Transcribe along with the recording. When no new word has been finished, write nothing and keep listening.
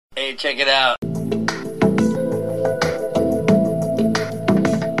Hey, check it out.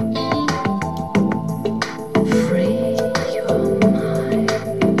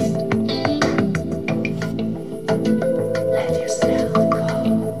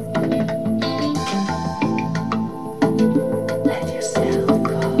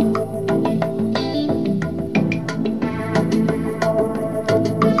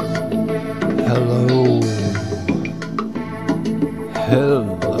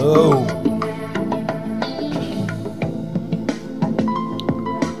 Hello.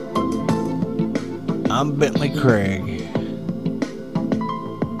 I'm Bentley Craig,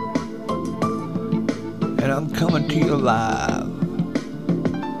 and I'm coming to you live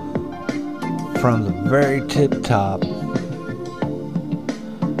from the very tip top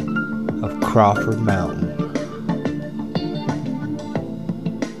of Crawford Mountain.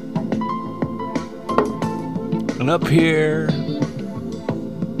 And up here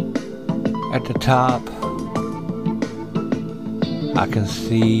at the top, I can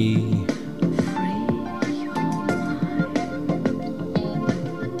see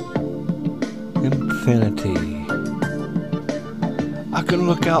infinity. I can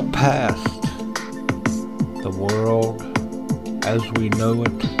look out past the world as we know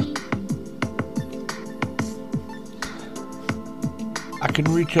it. I can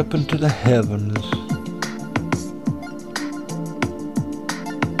reach up into the heavens.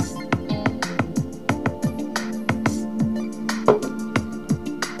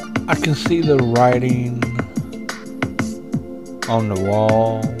 I can see the writing on the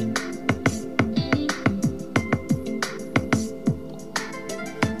wall.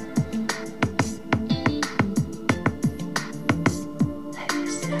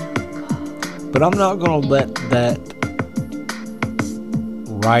 But I'm not going to let that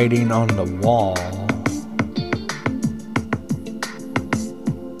writing on the wall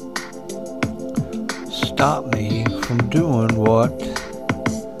stop me from doing what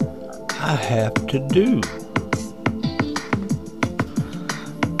I have to do.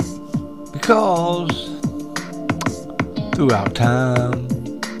 Because throughout time,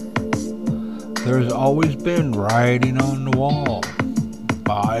 there's always been writing on the wall.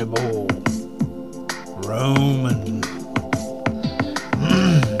 Bible, Roman,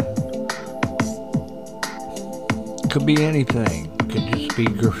 could be anything, could just be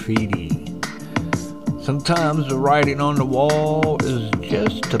graffiti. Sometimes the writing on the wall is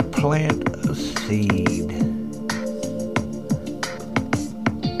just to plant a seed.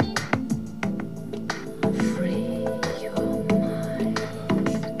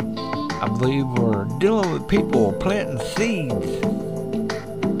 I believe we're dealing with people planting seeds.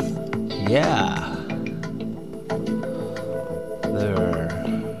 Yeah. They're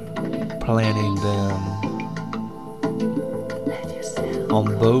planting them on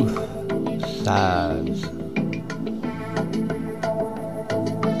both sides.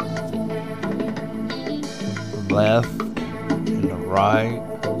 The left and the right.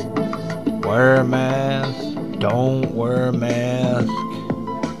 Wear a mask. Don't wear a mask.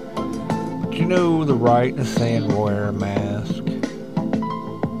 But you know the right is saying wear a mask.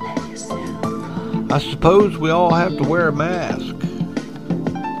 I suppose we all have to wear a mask.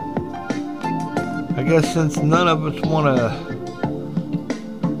 I guess since none of us want to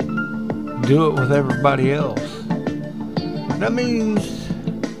do it with everybody else, that means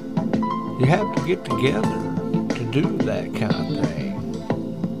you have to get together to do that kind of thing.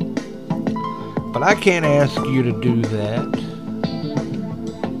 But I can't ask you to do that.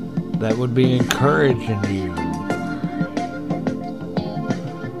 That would be encouraging you.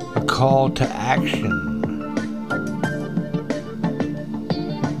 A call to action.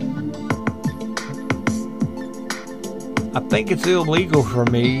 I think it's illegal for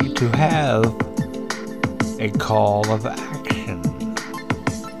me to have a call of action.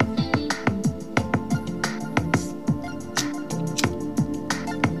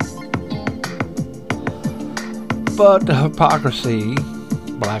 But the hypocrisy,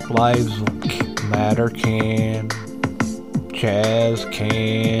 Black Lives Matter can, Chaz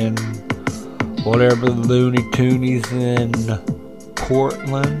can, whatever the Looney Toonies in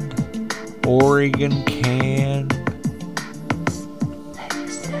Portland, Oregon can.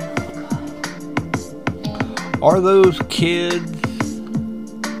 Are those kids?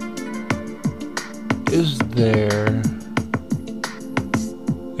 Is there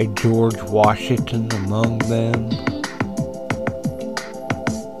a George Washington among them?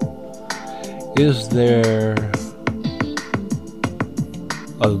 Is there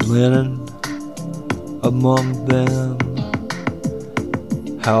a Lenin among them?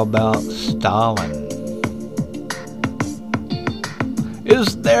 How about Stalin? Is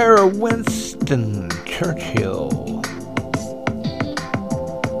Is there a Winston Churchill?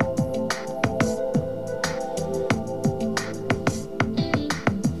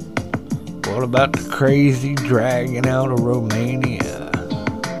 What about the crazy dragging out of Romania?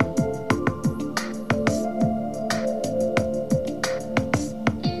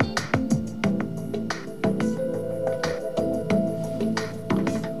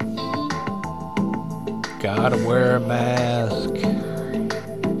 Gotta wear a mask,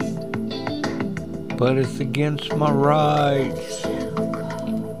 but it's against my rights.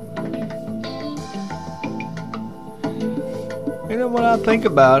 You know, when I think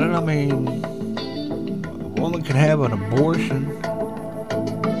about it, I mean, a woman can have an abortion.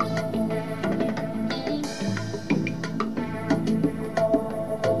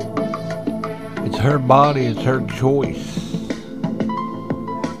 It's her body, it's her choice.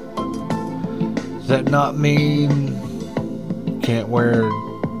 Does that not mean you can't wear a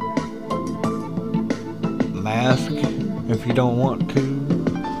mask if you don't want to?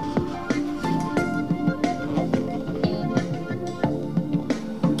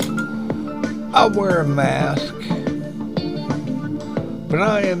 I wear a mask, but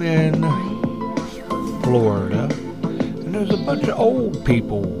I am in Florida, and there's a bunch of old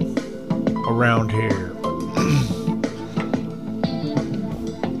people around here.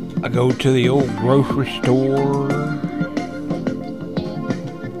 I go to the old grocery store.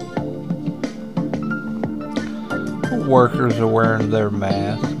 The workers are wearing their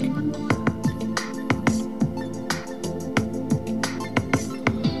masks.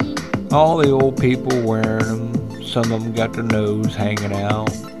 All the old people wearing them. Some of them got their nose hanging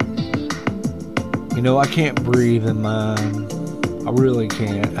out. You know, I can't breathe in mine. I really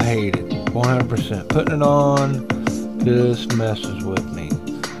can't. I hate it. 100%. Putting it on just messes with me.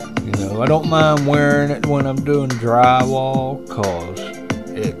 You know, I don't mind wearing it when I'm doing drywall, cause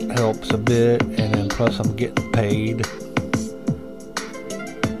it helps a bit, and then plus I'm getting paid.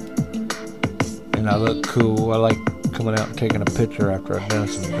 And I look cool. I like coming out and taking a picture after I've done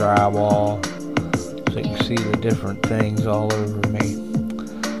some drywall, so you can see the different things all over me.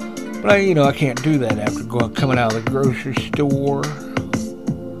 But I can't do that after coming out of the grocery store.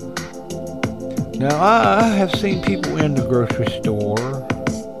 Now I have seen people in the grocery store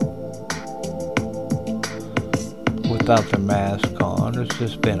without their mask on. There's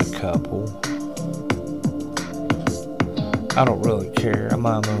just been a couple. I don't really care. I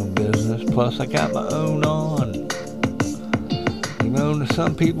mind my own business. Plus, I got my own on. You know, to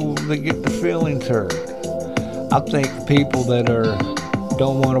some people, they get their feelings hurt. I think the people that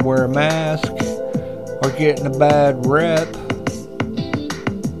don't want to wear a mask are getting a bad rep.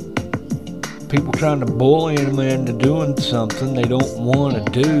 People trying to bully them into doing something they don't want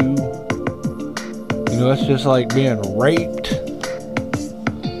to do. You know, it's just like being raped.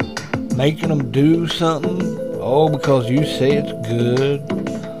 Making them do something. Oh, because you say it's good.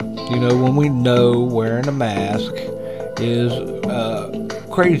 You know, when we know wearing a mask is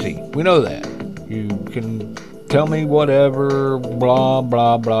crazy. We know that. You can tell me whatever, blah,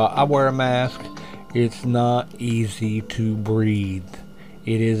 blah, blah. I wear a mask. It's not easy to breathe.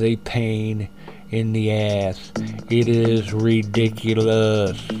 It is a pain in the ass. It is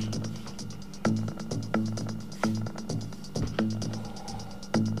ridiculous.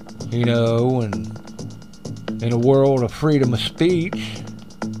 You know, and in a world of freedom of speech,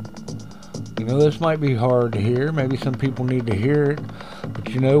 you know, this might be hard to hear. Maybe some people need to hear it. But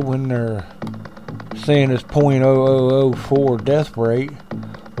you know, when they're saying this .0004 death rate,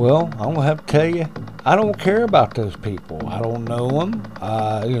 well, I'm going to have to tell you, I don't care about those people. I don't know them.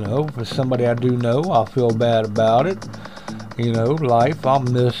 You know, if it's somebody I do know, I'll feel bad about it. You know, life, I'll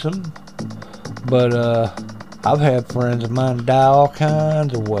miss them. But I've had friends of mine die all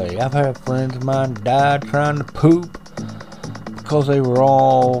kinds of ways. I've had friends of mine die trying to poop because they were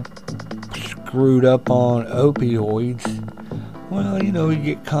all screwed up on opioids. Well, you know, you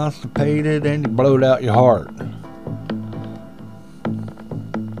get constipated and you blowed out your heart.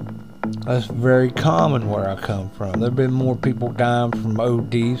 That's very common where I come from. There have been more people dying from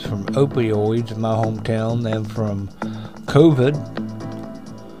ODs, from opioids in my hometown than from COVID.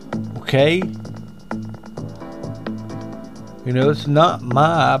 Okay? You know, it's not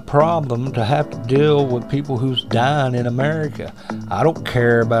my problem to have to deal with people who's dying in America. I don't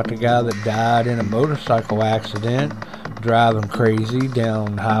care about the guy that died in a motorcycle accident driving crazy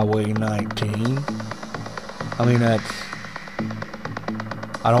down Highway 19. I mean, I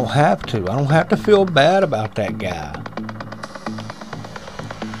don't have to. I don't have to feel bad about that guy.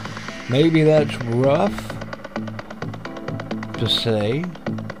 Maybe that's rough to say,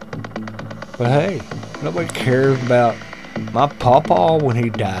 but hey, nobody cares about My papa, when he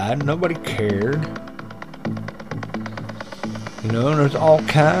died, nobody cared. You know, and there's all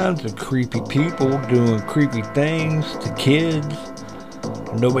kinds of creepy people doing creepy things to kids.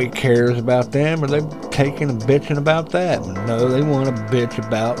 Nobody cares about them, or they're taking and bitching about that. No, they want to bitch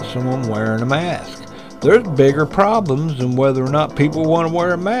about someone wearing a mask. There's bigger problems than whether or not people want to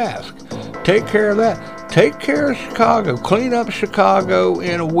wear a mask. Take care of that. Take care of Chicago. Clean up Chicago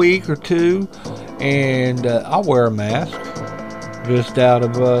in a week or two, and I'll wear a mask just out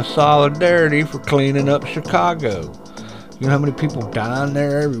of solidarity for cleaning up Chicago. You know how many people dying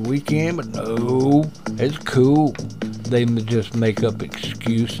there every weekend? But no, it's cool. They just make up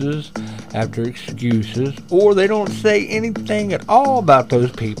excuses after excuses, or they don't say anything at all about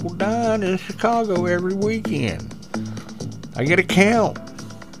those people dying in Chicago every weekend. I get a count.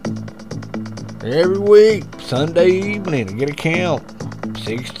 Every week, Sunday evening, I get a count.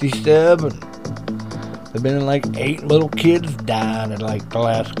 67. There've been like 8 little kids dying in like the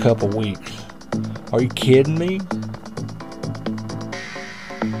last couple weeks. Are you kidding me?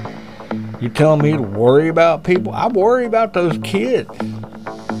 You telling me to worry about people? I worry about those kids.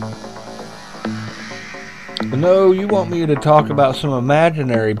 But no, you want me to talk about some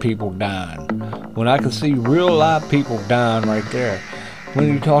imaginary people dying when I can see real live people dying right there. When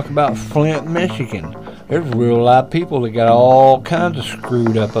you talk about Flint, Michigan, there's real live people that got all kinds of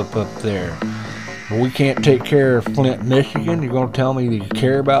screwed up there. We can't take care of Flint, Michigan. You're going to tell me that you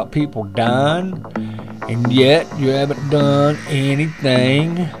care about people dying, and yet you haven't done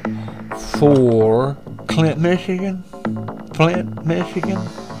anything for Flint, Michigan? Flint, Michigan?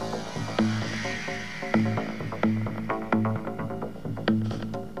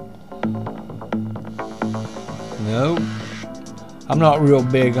 No. I'm not real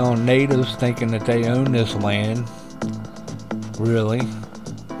big on natives thinking that they own this land. Really.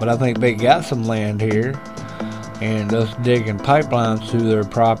 But I think they got some land here. And us digging pipelines through their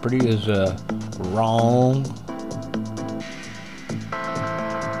property is wrong.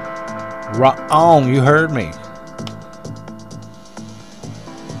 Wrong, you heard me.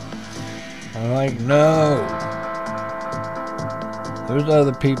 I'm like, no. There's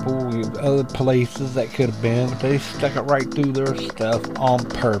other people, other places that could have been, but they stuck it right through their stuff on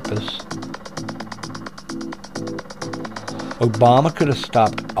purpose. Obama could have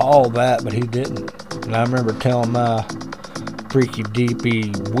stopped all that, but he didn't. And I remember telling my freaky,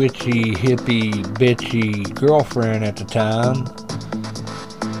 deepy, witchy, hippie, bitchy girlfriend at the time,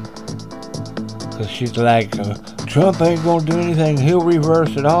 because she's like, Trump ain't gonna do anything, he'll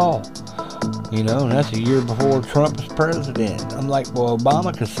reverse it all. You know, and that's a year before Trump was president. I'm like, well,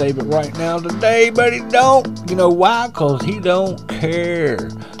 Obama could save it right now today, but he don't. You know why? Because he don't care.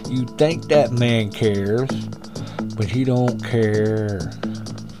 You think that man cares, but he don't care.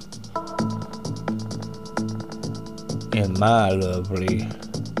 In my lovely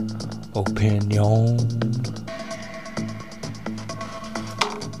opinion.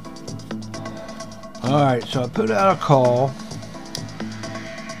 Alright, so I put out a call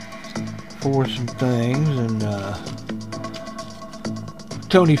for some things, and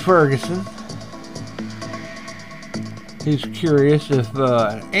Tony Ferguson, he's curious if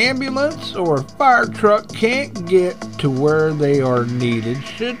an ambulance or a fire truck can't get to where they are needed,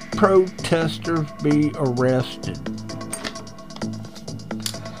 should protesters be arrested?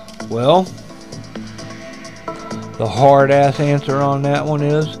 Well, the hard ass answer on that one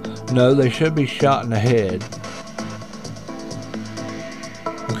is no, they should be shot in the head.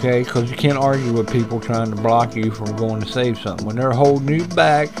 Okay, because you can't argue with people trying to block you from going to save something. When they're holding you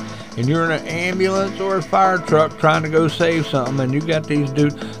back and you're in an ambulance or a fire truck trying to go save something, and you got these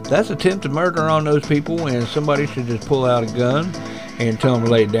dudes, that's attempted murder on those people, and somebody should just pull out a gun and tell them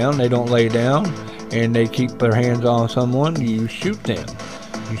to lay down. They don't lay down, and they keep their hands on someone, you shoot them.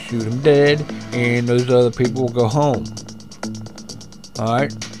 You shoot them dead, and those other people will go home.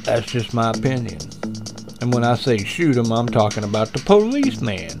 Alright, that's just my opinion. And when I say shoot them, I'm talking about the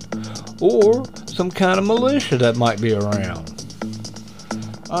policeman or some kind of militia that might be around.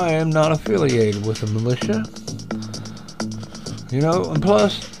 I am not affiliated with a militia. You know, and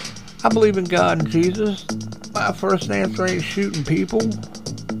plus, I believe in God and Jesus. My first answer ain't shooting people.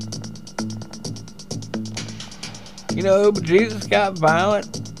 You know, but Jesus got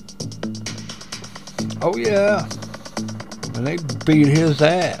violent. Oh yeah. And they beat his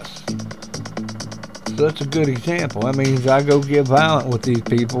ass. So that's a good example. That means I go get violent with these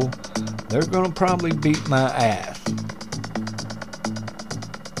people, they're going to probably beat my ass.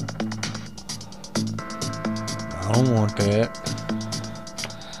 I don't want that.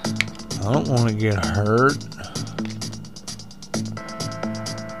 I don't want to get hurt.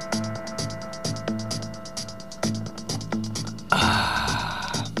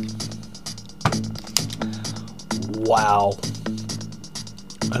 Wow.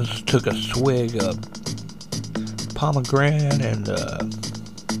 I just took a swig of pomegranate and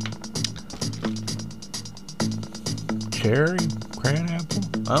cherry,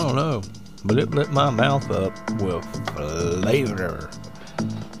 cranapple. I don't know, but it lit my mouth up with flavor.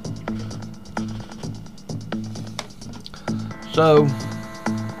 So,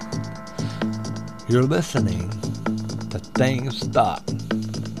 you're listening to Things Stop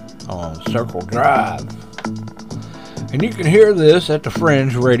on Circle Drive. And you can hear this at the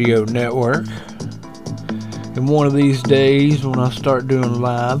Fringe Radio Network. And one of these days, when I start doing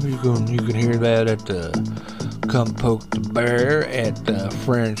live, you can hear that at the Come Poke the Bear at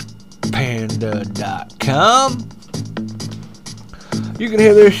FringePanda.com. You can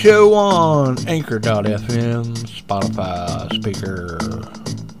hear this show on Anchor.fm, Spotify, Speaker,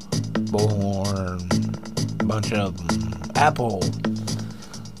 Bullhorn, a bunch of them, Apple.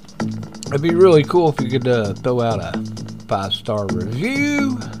 It'd be really cool if you could throw out a 5-star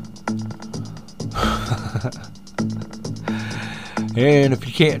review. And if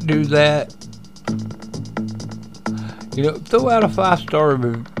you can't do that, throw out a 5-star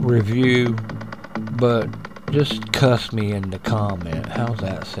review, but just cuss me in the comment. How's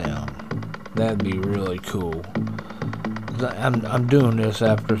that sound? That'd be really cool. I'm doing this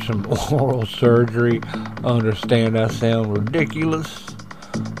after some oral surgery. I understand I sound ridiculous,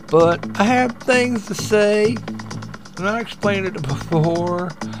 but I have things to say, and I explained it before.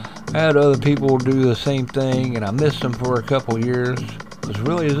 I had other people do the same thing, and I missed them for a couple years. Because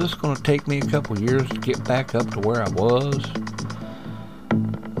really, is this going to take me a couple years to get back up to where I was?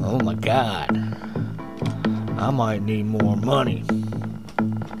 Oh my God. I might need more money.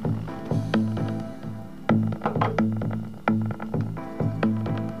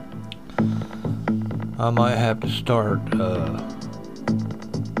 I might have to start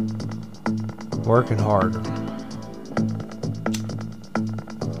working harder.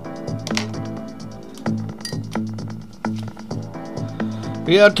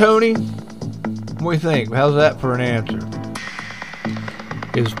 Yeah, Tony, what do you think? How's that for an answer?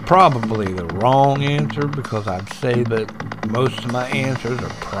 Is probably the wrong answer, because I'd say that most of my answers are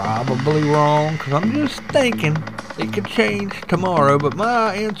probably wrong, because I'm just thinking it could change tomorrow. But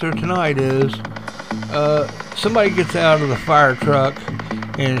my answer tonight is somebody gets out of the fire truck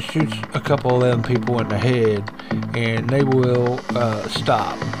and shoots a couple of them people in the head, and they will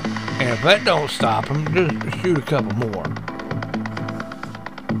stop. And if that don't stop them, just shoot a couple more.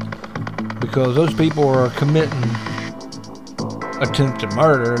 Because those people are committing attempted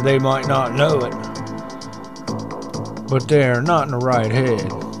murder. They might not know it, but they're not in the right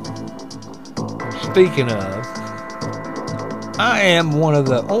head. Speaking of, I am one of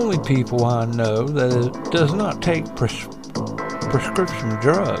the only people I know that does not take prescription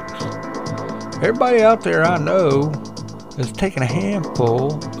drugs. Everybody out there I know is taking a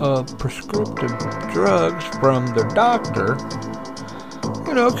handful of prescriptive drugs from their doctor.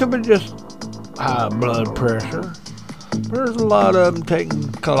 It could be just high blood pressure. There's a lot of them taking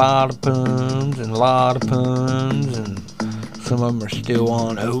Klonopins and Lodipins, and some of them are still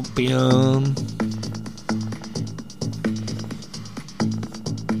on opium.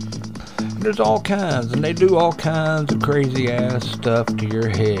 And there's all kinds, and they do all kinds of crazy ass stuff to your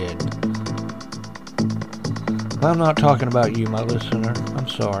head. I'm not talking about you, my listener. I'm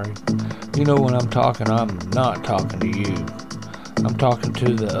sorry. When I'm talking, I'm not talking to you. I'm talking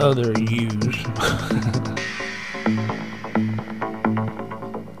to the other yous.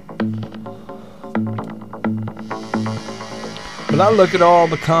 But I look at all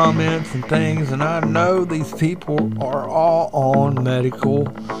the comments and things, and I know these people are all on medical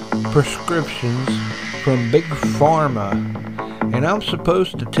prescriptions from Big Pharma. And I'm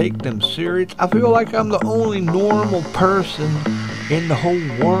supposed to take them serious. I feel like I'm the only normal person in the whole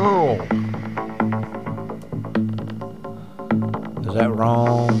world. Is that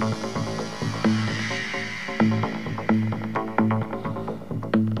wrong?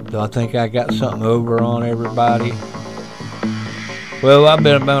 Do I think I got something over on everybody? Well, I've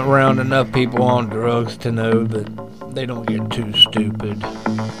been around enough people on drugs to know that they don't get too stupid.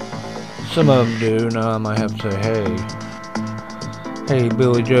 Some of them do. Now I might have to say, hey,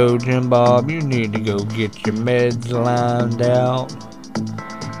 Billy Joe, Jim Bob, you need to go get your meds lined out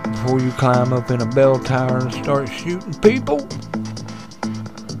before you climb up in a bell tower and start shooting people.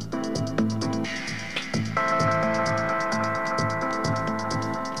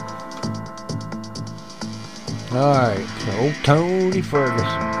 Alright, so old Tony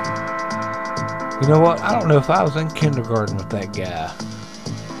Ferguson. You know what? I don't know if I was in kindergarten with that guy.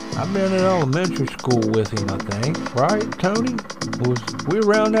 I've been in elementary school with him, I think. Right, Tony? Was we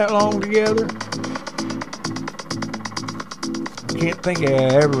around that long together? can't think of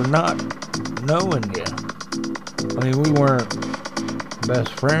ever not knowing you. I mean, we weren't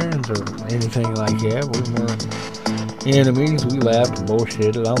best friends or anything like that. We weren't enemies. We laughed and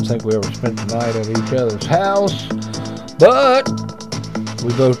bullshitted. I don't think we ever spent the night at each other's house. But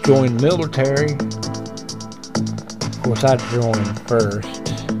we both joined the military. Of course, I joined first.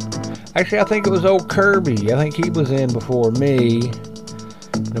 Actually, I think it was old Kirby. I think he was in before me.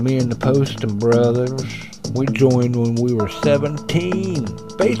 Me and the Poston brothers, we joined when we were 17.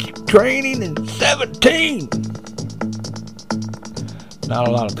 Basic training in 17. Not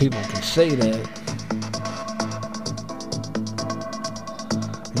a lot of people can say that.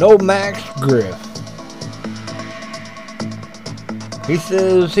 No Max Griff. He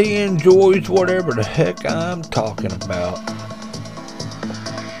says he enjoys whatever the heck I'm talking about.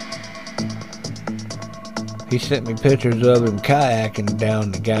 He sent me pictures of him kayaking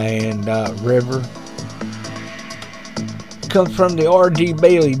down the Guyandot River. Comes from the R.G.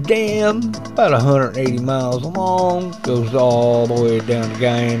 Bailey Dam, about 180 miles long, goes all the way down the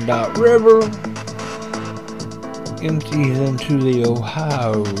Guyandot River, empties into the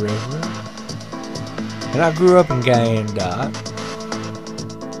Ohio River. And I grew up in Guyandot.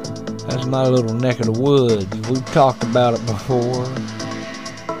 That's my little neck of the woods. We've talked about it before.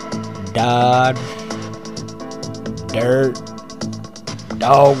 Dodge, Dirt,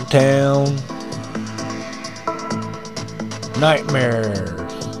 Dogtown, Nightmares.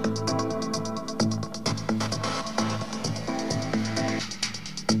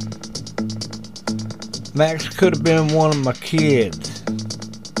 Max could have been one of my kids,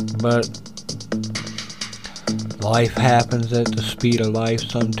 but life happens at the speed of life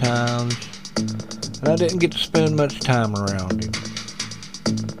sometimes, and I didn't get to spend much time around him.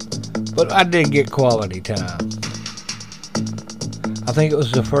 But I did get quality time. I think it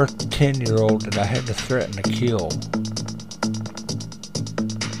was the first 10-year-old that I had to threaten to kill.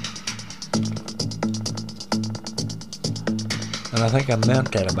 And I think I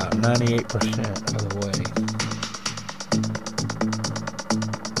meant that about 98% of the way.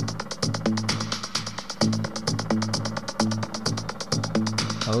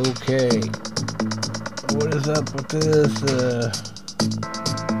 Okay. What is up with this?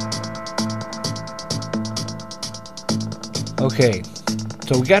 Okay.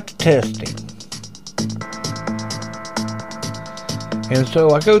 So we got to testing. And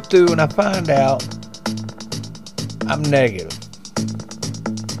so I go through and I find out I'm negative.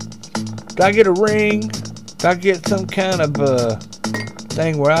 Do I get a ring? Do I get some kind of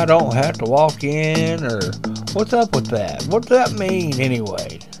thing where I don't have to walk in? Or what's up with that? What does that mean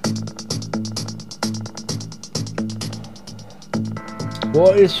anyway?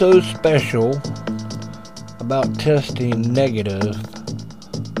 What is so special about testing negative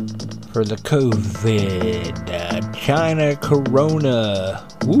for the COVID, China Corona,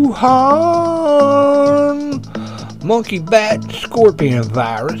 Wuhan, monkey bat scorpion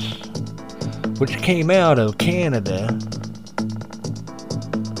virus, which came out of Canada?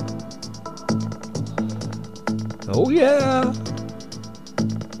 Oh yeah.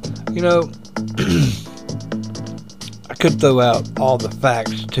 You know, I could throw out all the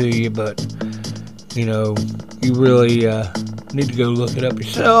facts to you, but you know, you really need to go look it up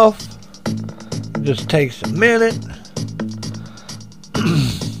yourself. It just takes a minute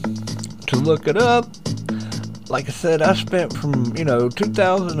to look it up. Like I said, I spent from,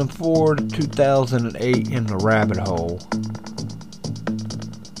 2004 to 2008 in the rabbit hole.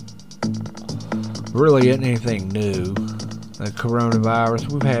 Really isn't anything new. The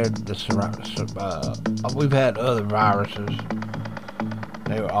coronavirus, we've had other viruses.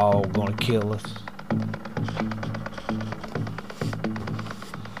 They were all going to kill us.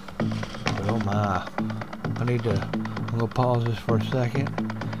 Oh my. I'm going to pause this for a second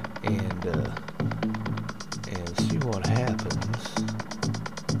and see what happens.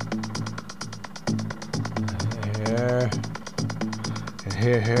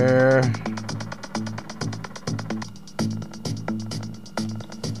 Here.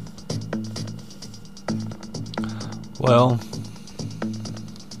 Well,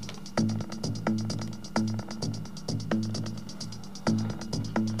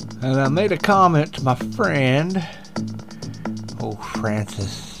 and I made a comment to my friend,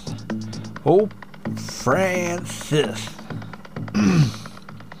 Francis.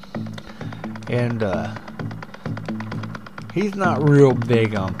 And he's not real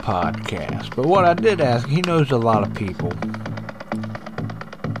big on podcasts, but what I did ask, he knows a lot of people.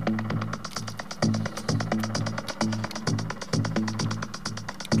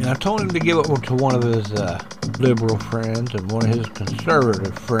 And I told him to give it to one of his liberal friends and one of his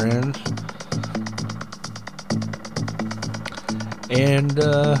conservative friends. and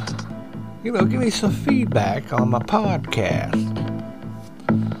give me some feedback on my podcast.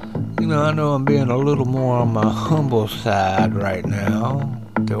 I know I'm being a little more on my humble side right now.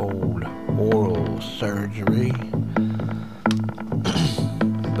 The old oral surgery.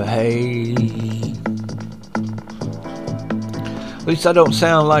 But hey, at least I don't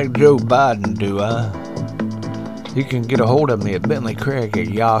sound like Joe Biden, do I? You can get a hold of me at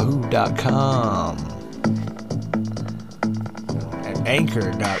bentleycraig@yahoo.com, at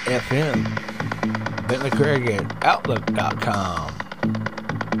anchor.fm, bentleycraig@outlook.com.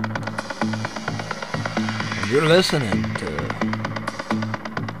 You're listening to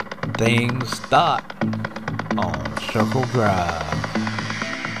Things Thought on Circle Drive.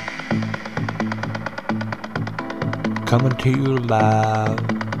 Coming to you live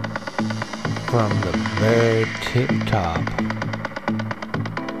from the very tip top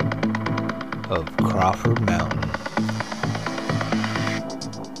of Crawford Mountain.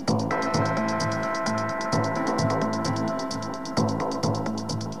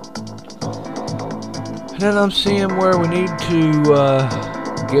 And then I'm seeing where we need to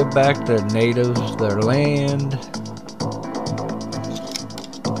give back the natives their land,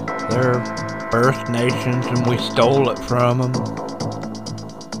 their birth nations, and we stole it from them.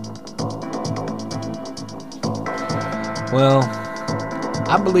 Well,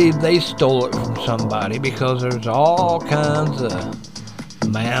 I believe they stole it from somebody, because there's all kinds of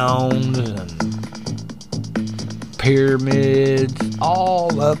mounds and pyramids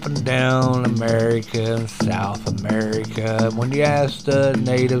all up and down America and South America. When you ask the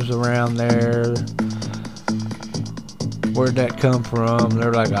natives around there, where'd that come from?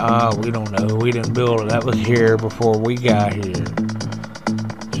 They're like, we don't know. We didn't build it. That was here before we got here.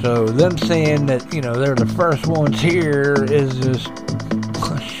 So them saying that, they're the first ones here is just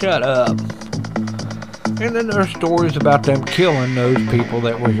shut up. And then there are stories about them killing those people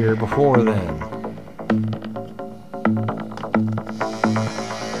that were here before then.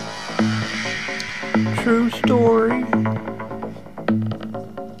 True story.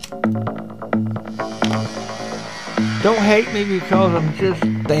 Don't hate me because I'm just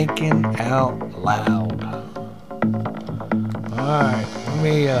thinking out loud. Alright, let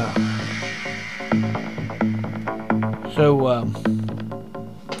me,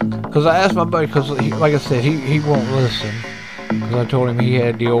 because I asked my buddy, because like I said, he won't listen, because I told him he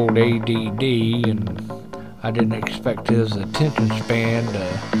had the old ADD, and I didn't expect his attention span to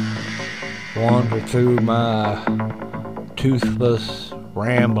wander through my toothless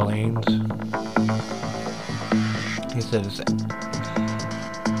ramblings. He said it's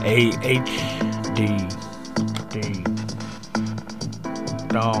AHD.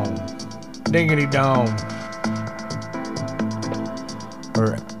 Dong. Diggity dong.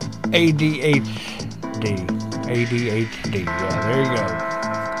 Or ADHD. ADHD. Yeah, there you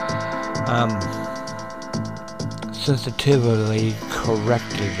go. Sensitively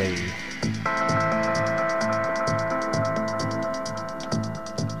correctly.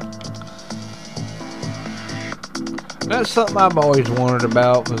 That's something I've always wondered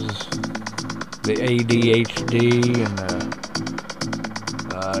about, was the ADHD and the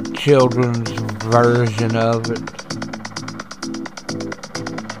children's version of it.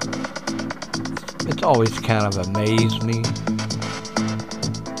 It's always kind of amazed me.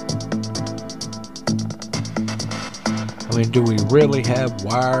 I mean, do we really have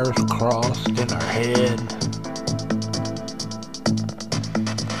wires crossed in our head?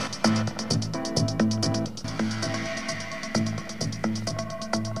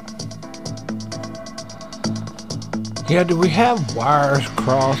 Yeah, do we have wires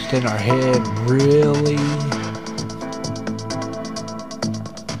crossed in our head, really?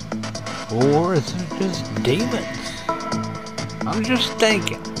 Or is it just demons? I'm just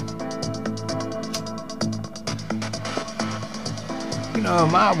thinking. In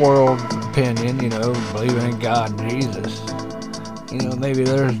my world opinion, believing in God and Jesus, maybe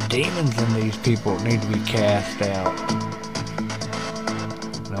there's demons in these people that need to be cast out.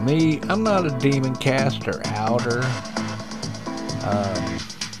 Now me, I'm not a demon caster outer.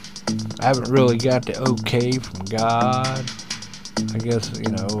 I haven't really got the okay from God. I guess, we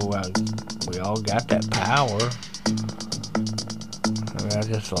all got that power. I mean, I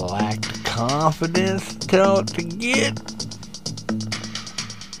just lack the confidence to tell it to get.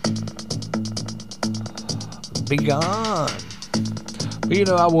 Be gone. But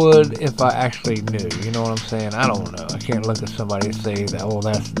I would if I actually knew. You know what I'm saying? I don't know. I can't look at somebody and say that,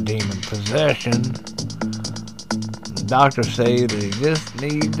 that's demon possession. The doctors say they just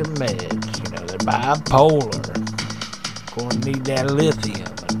need the meds. They're bipolar. Going to need that lithium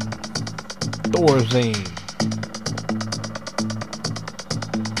and Thorazine.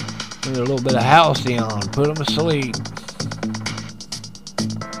 With a little bit of halcyon, put them to sleep.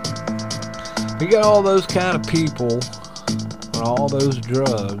 You got all those kind of people on all those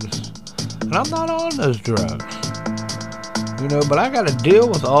drugs, and I'm not on those drugs, you know, but I got to deal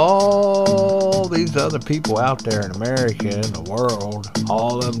with all these other people out there in America, in the world,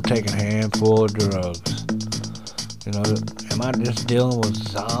 all of them taking a handful of drugs. You know, am I just dealing with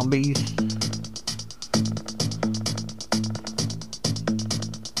zombies?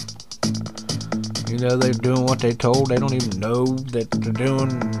 You know, they're doing what they're told. They don't even know that they're doing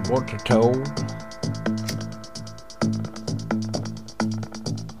what they're told.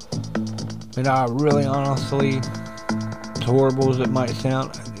 And I really, honestly, as horrible as it might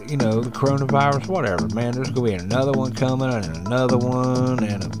sound, you know, the coronavirus, whatever, man, there's going to be another one coming, and another one,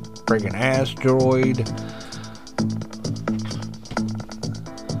 and a freaking asteroid.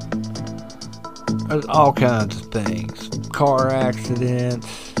 There's all kinds of things. Car accidents.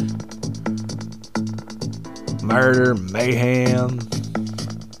 Murder, mayhem.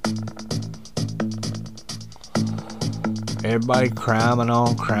 Everybody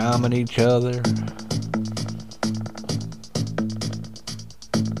criming each other.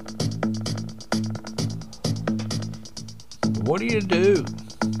 What do you do?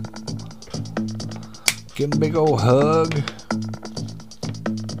 Give them a big old hug.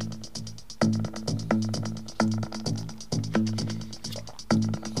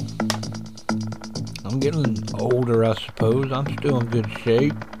 I'm getting older, I suppose. I'm still in good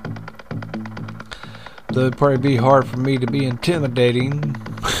shape. So it'd probably be hard for me to be intimidating,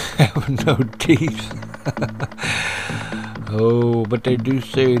 having no teeth. Oh, but they do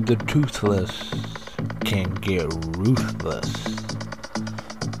say the toothless can get ruthless.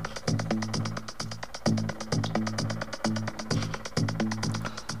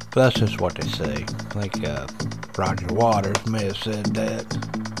 But that's just what they say. Like Roger Waters may have said that.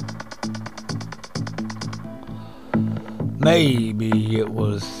 Maybe it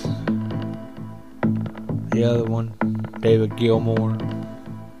was the other one, David Gilmour.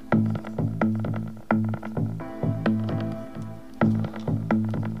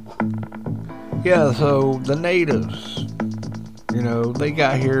 Yeah, so the natives, you know, they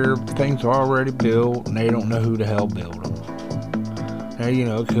got here, things are already built, and they don't know who the hell built them. Now, you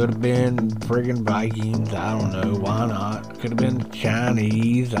know, it could have been friggin' Vikings, I don't know, why not? Could have been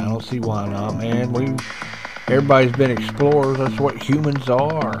Chinese, I don't see why not, man. Everybody's been explorers, that's what humans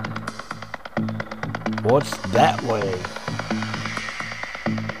are. What's that way?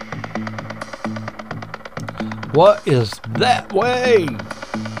 What is that way?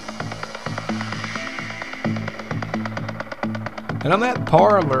 And I'm at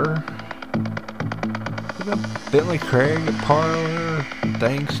Parlor. I got Bentley Craig at Parlor.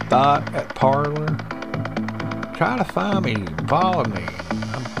 Dang Stott at Parlor. Try to find me. Follow me.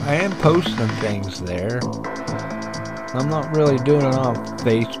 I am posting things there. I'm not really doing it on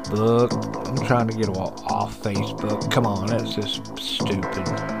Facebook. I'm trying to get off Facebook. Come on, that's just stupid.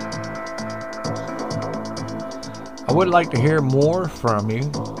 I would like to hear more from you.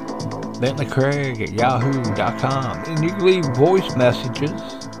 Bentley Craig at yahoo.com. And you can leave voice messages.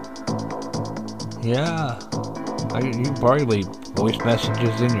 Yeah. You can probably leave voice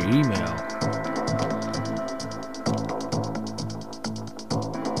messages in your email.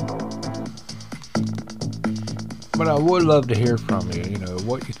 But I would love to hear from you, you know,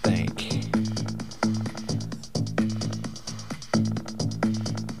 what you think.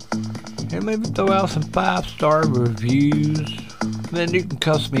 And maybe throw out some 5-star reviews. And then you can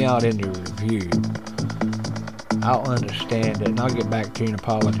cuss me out in your review. I'll understand it, and I'll get back to you and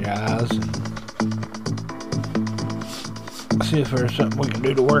apologize. And see if there's something we can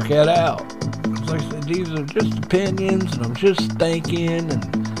do to work that out. Like I said, these are just opinions, and I'm just thinking, and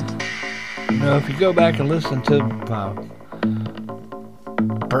you know, if you go back and listen to my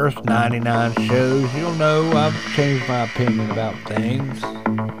first 99 shows, you'll know I've changed my opinion about things.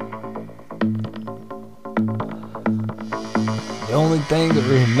 The only thing that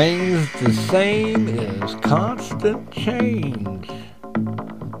remains the same is constant change.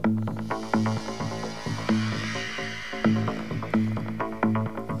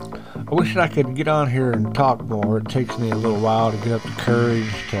 I wish I could get on here and talk more. It takes me a little while to get up the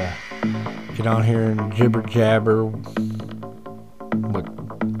courage to get on here and jibber jabber with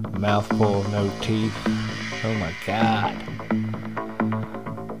a mouthful of no teeth. Oh my God.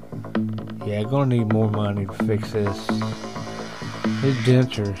 Yeah, gonna need more money to fix this. These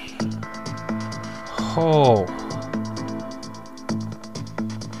dentures. Oh.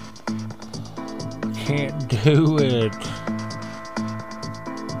 Can't do it.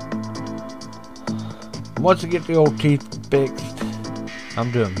 Once I get the old teeth fixed,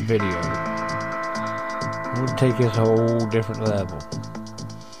 I'm doing video. I'm going to take this a whole different level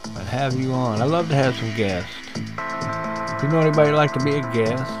and have you on. I love to have some guests. If you know anybody like to be a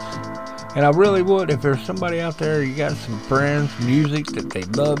guest, and I really would, if there's somebody out there, you got some friends, music that they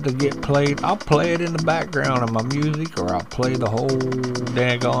love to get played, I'll play it in the background of my music, or I'll play the whole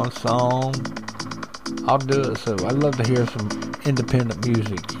daggone song. I'll do it. So I love to hear some independent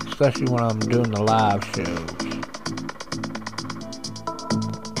music, especially when I'm doing the live shows.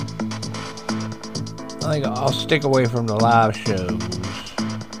 I think I'll stick away from the live shows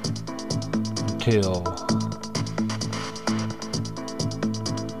until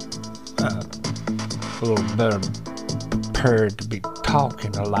a little better prepared to be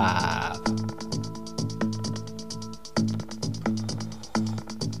talking live.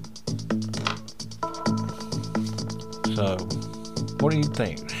 So, what do you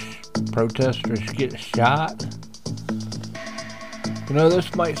think? Protesters get shot? You know,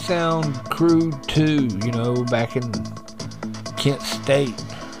 this might sound crude too, you know, back in Kent State.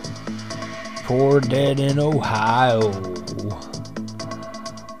 4 dead in Ohio.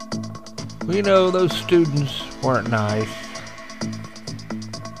 Well, you know, those students weren't nice.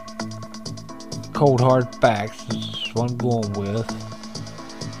 Cold hard facts is what I'm going with.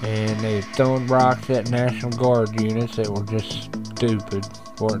 And they throwing rocks at National Guard units that were just stupid.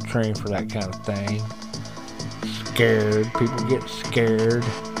 Weren't trained for that kind of thing. Scared. People get scared.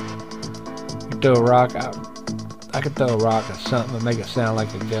 You throw a rock out. I could throw a rock at something and make it sound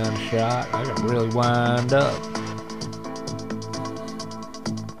like a gunshot. I could really wind up.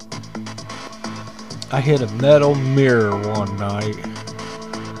 I hit a metal mirror one night,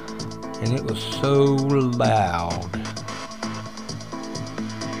 and it was so loud.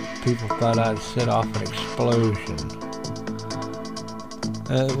 People thought I'd set off an explosion.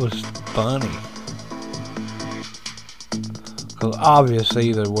 It was funny. Because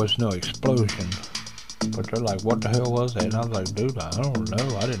obviously there was no explosion. But they're like, what the hell was that? And I was like, dude, I don't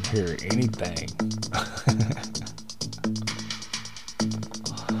know. I didn't hear anything.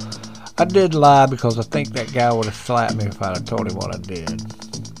 I did lie because I think that guy would have slapped me if I'd have told him what I did.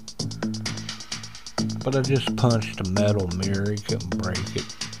 But I just punched a metal mirror. He couldn't break it.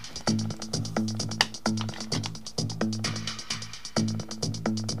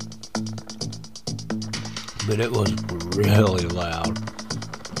 But it was really loud.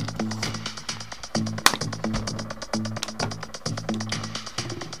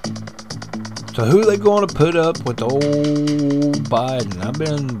 So who they going to put up with old Biden? I've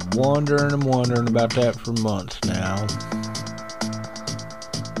been wondering about that for months now.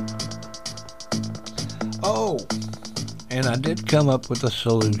 Oh, and I did come up with a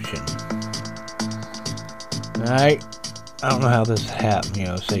solution. Alright, I don't know how this happened, you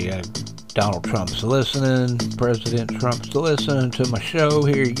know, say Donald Trump's listening, President Trump's listening to my show.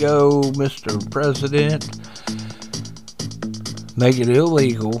 Here you go, Mr. President. Make it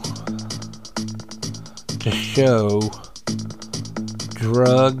illegal to show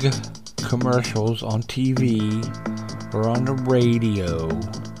drug commercials on TV or on the radio.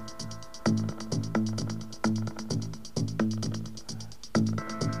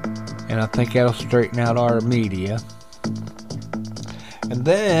 And I think that'll straighten out our media. And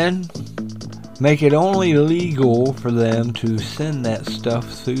then make it only legal for them to send that stuff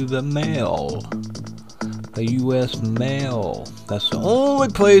through the mail. The U.S. mail. That's the only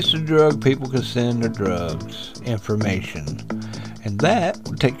place the drug people can send their drugs information. And that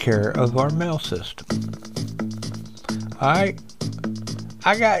will take care of our mail system. Alright?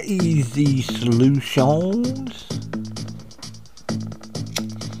 I got easy solutions.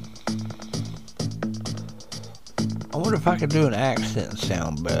 I wonder if I could do an accent and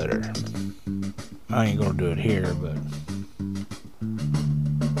sound better. I ain't gonna do it here,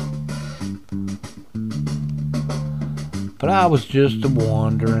 but I was just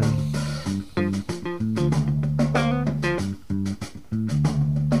wondering.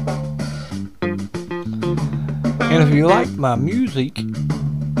 And if you like my music,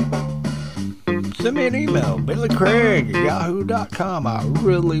 send me an email, billycraig@yahoo.com. I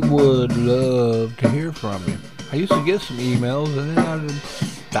really would love to hear from you. I used to get some emails and then I just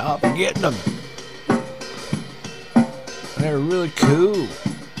stopped getting them. And they were really cool.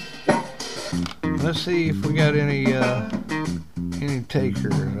 Let's see if we got any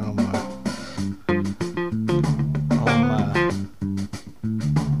takers on my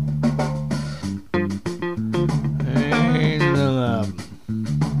ain't none of them.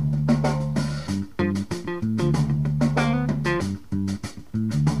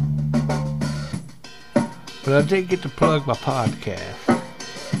 But I did get to plug my podcast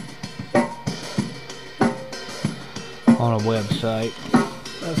on a website.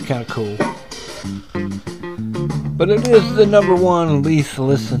 That's kind of cool. But it is the number one least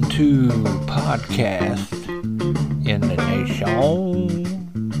listened to podcast in the nation.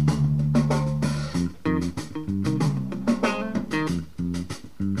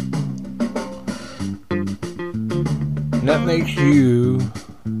 And that makes you,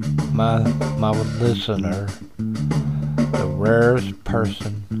 my listener, the rarest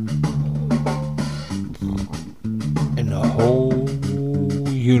person in the whole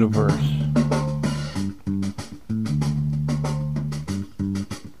universe.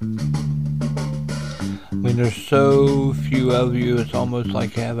 I mean, there's so few of you, it's almost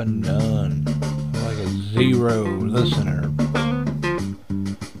like having none. Like a zero listener.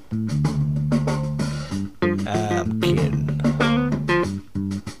 I'm kidding.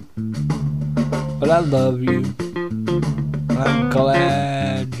 But I love you. I'm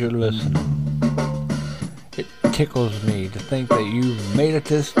glad you're listening. It tickles me to think that you've made it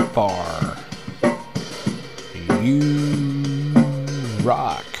this far. You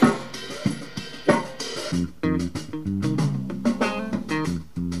rock.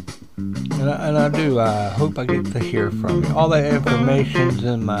 And I do. I hope I get to hear from you. All that information's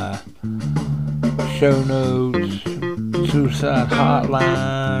in my show notes. Suicide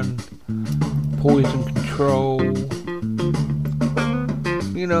hotline. Poison control.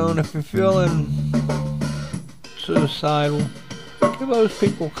 You know, and if you're feeling suicidal, give those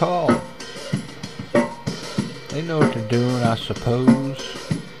people a call. They know what they're doing, I suppose.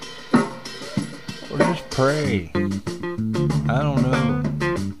 Or just pray. I don't know.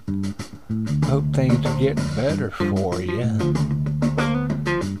 I hope things are getting better for you.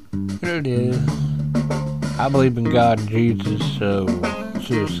 Here it is. I believe in God and Jesus, so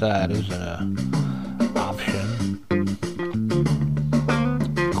suicide isn't an option.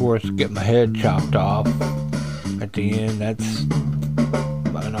 Of course, get my head chopped off at the end, that's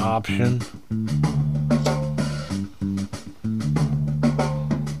an option.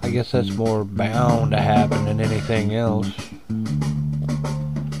 I guess that's more bound to happen than anything else.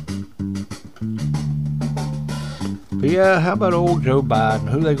 But yeah, how about old Joe Biden?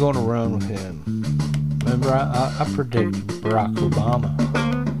 Who they going to run with him? Remember, I predicted Barack Obama.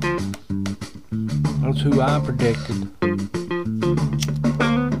 That's who I predicted.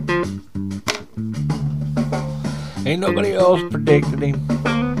 Ain't nobody else predicted him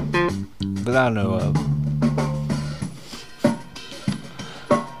that I know of.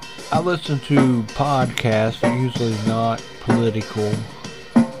 I listen to podcasts that are usually not political.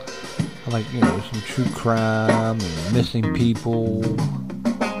 I like, some true crime and missing people.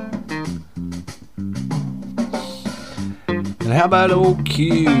 And how about old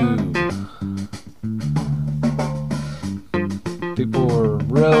Q? People are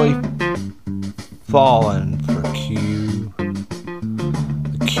really falling for Q.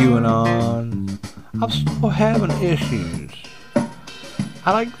 The QAnon. I'm still having issues.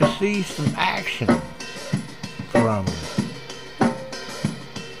 I like to see some action from him.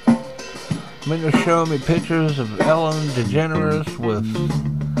 I mean, they're showing me pictures of Ellen DeGeneres with,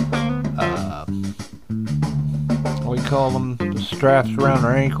 what do you call them? The straps around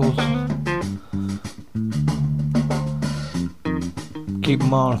her ankles. Keep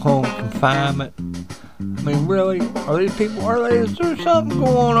them on home confinement. I mean, really? Are these people, is there something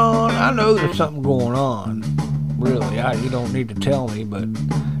going on? I know there's something going on. Really, you don't need to tell me, but,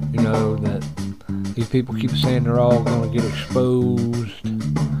 that these people keep saying they're all going to get exposed.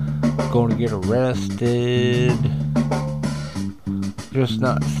 Going to get arrested, just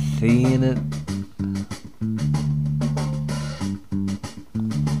not seeing it.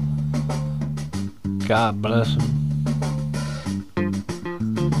 God bless them.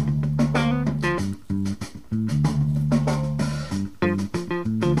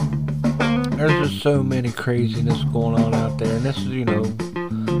 There's just so many craziness going on out there, and this is,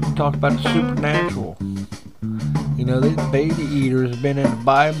 talk about the supernatural. These baby eaters have been in the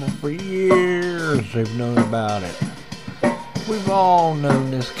Bible for years. They've known about it. We've all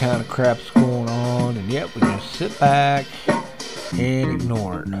known this kind of crap's going on, and yet we just sit back and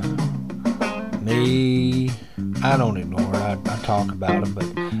ignore it. Me, I don't ignore it. I talk about it, but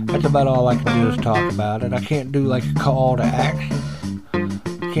that's about all I can do is talk about it. I can't do like a call to action.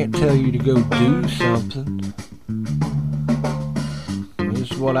 I can't tell you to go do something.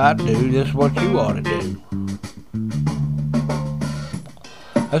 This is what I do. This is what you ought to do.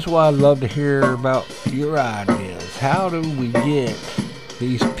 That's why I love to hear about your ideas. How do we get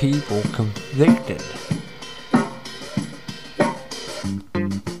these people convicted?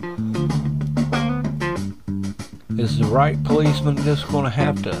 Is the right policeman just going to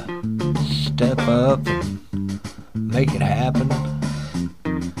have to step up and make it happen.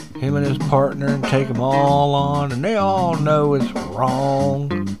 Him and his partner, and take them all on, and they all know it's wrong.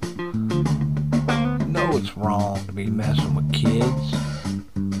 Know it's wrong to be messing with kids.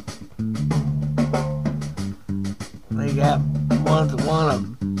 They got ones that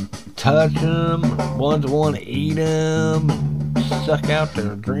want to touch them, ones that want to eat them, and suck out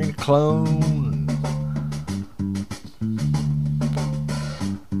their adrenochrome.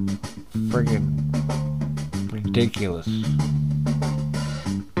 Friggin' ridiculous.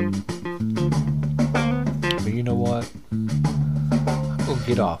 But you know what? I'm gonna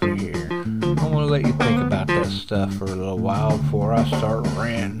get off of here. I'm gonna let you think about that stuff for a little while before I start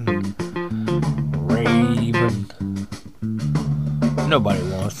ranting, raving. Nobody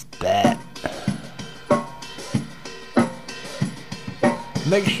wants that.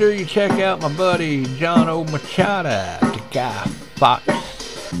 Make sure you check out my buddy John O. Machado, the Guy Fox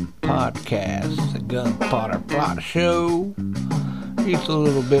podcast, the Gun Potter Plot Show. He's a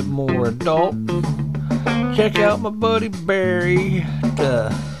little bit more adult. Check out my buddy Barry, the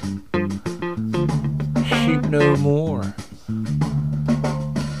Sheep No More.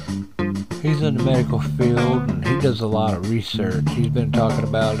 He's in the medical field and he does a lot of research. He's been talking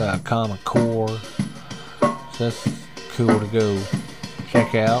about Common Core, so that's cool to go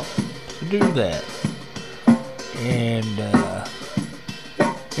check out. So do that. And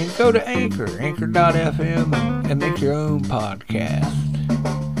go to Anchor.fm, and make your own podcast.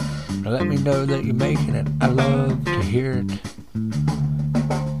 Now let me know that you're making it. I love to hear it.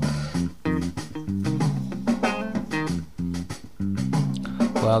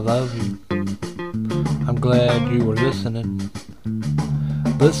 Well, I love you. I'm glad you were listening.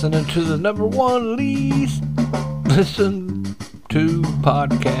 Listening to the number one least listened to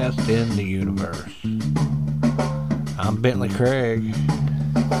podcast in the universe. I'm Bentley Craig,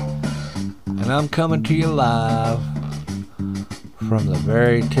 and I'm coming to you live from the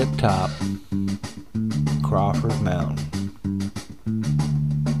very tip top Crawford Mountain.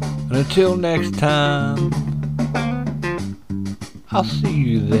 And until next time, I'll see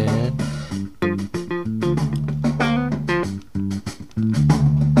you then.